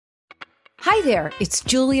Hi there, it's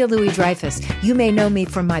Julia Louis-Dreyfus. You may know me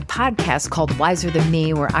from my podcast called Wiser Than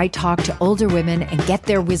Me, where I talk to older women and get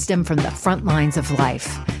their wisdom from the front lines of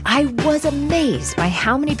life. I was amazed by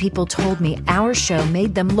how many people told me our show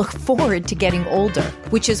made them look forward to getting older,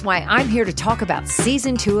 which is why I'm here to talk about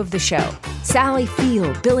season 2 of the show. Sally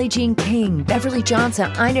Field, Billie Jean King, Beverly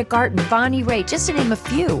Johnson, Ina Garten, Bonnie Raitt, just to name a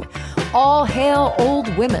few. All hail old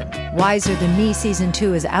women. Wiser Than Me season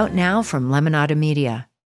 2 is out now from Lemonada Media.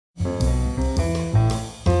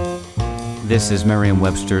 This is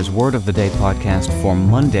Merriam-Webster's Word of the Day podcast for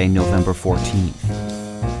Monday, November 14th.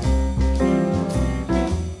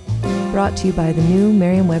 Brought to you by the new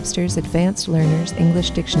Merriam-Webster's Advanced Learners English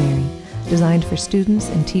Dictionary, designed for students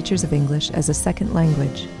and teachers of English as a second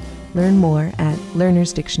language. Learn more at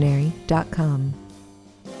learnersdictionary.com.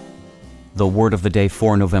 The word of the day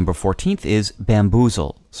for November 14th is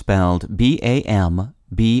bamboozle, spelled B-A-M-B-O-O-Z-L-E.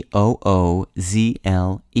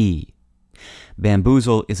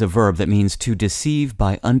 Bamboozle is a verb that means to deceive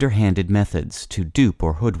by underhanded methods, to dupe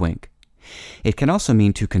or hoodwink. It can also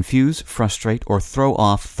mean to confuse, frustrate, or throw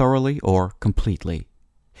off thoroughly or completely.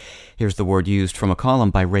 Here's the word used from a column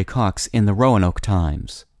by Ray Cox in the Roanoke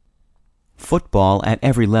Times. Football at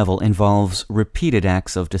every level involves repeated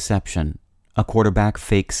acts of deception. A quarterback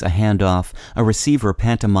fakes a handoff, a receiver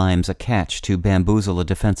pantomimes a catch to bamboozle a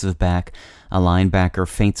defensive back, a linebacker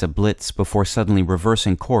feints a blitz before suddenly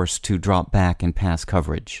reversing course to drop back in pass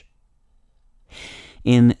coverage.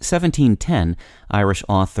 In 1710, Irish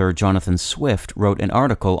author Jonathan Swift wrote an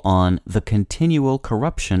article on the continual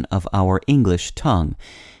corruption of our English tongue,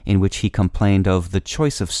 in which he complained of the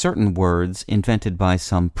choice of certain words invented by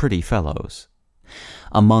some pretty fellows.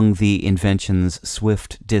 Among the inventions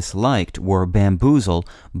Swift disliked were bamboozle,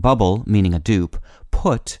 bubble meaning a dupe,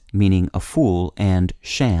 put meaning a fool, and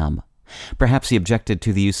sham. Perhaps he objected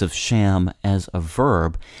to the use of sham as a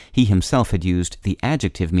verb. He himself had used the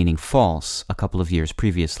adjective meaning false a couple of years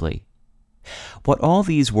previously. What all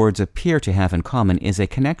these words appear to have in common is a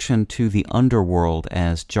connection to the underworld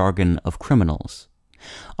as jargon of criminals.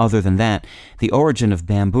 Other than that, the origin of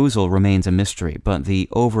bamboozle remains a mystery, but the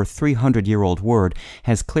over 300-year-old word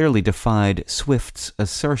has clearly defied Swift's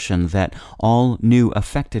assertion that all new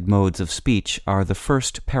affected modes of speech are the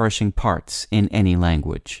first perishing parts in any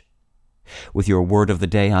language. With your word of the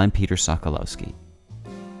day, I'm Peter Sokolowski.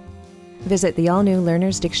 Visit the all-new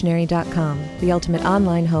learnersdictionary.com, the ultimate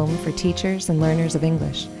online home for teachers and learners of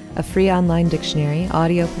English. A free online dictionary,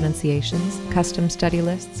 audio pronunciations, custom study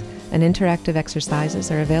lists, and interactive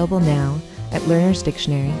exercises are available now at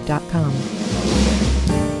learnersdictionary.com.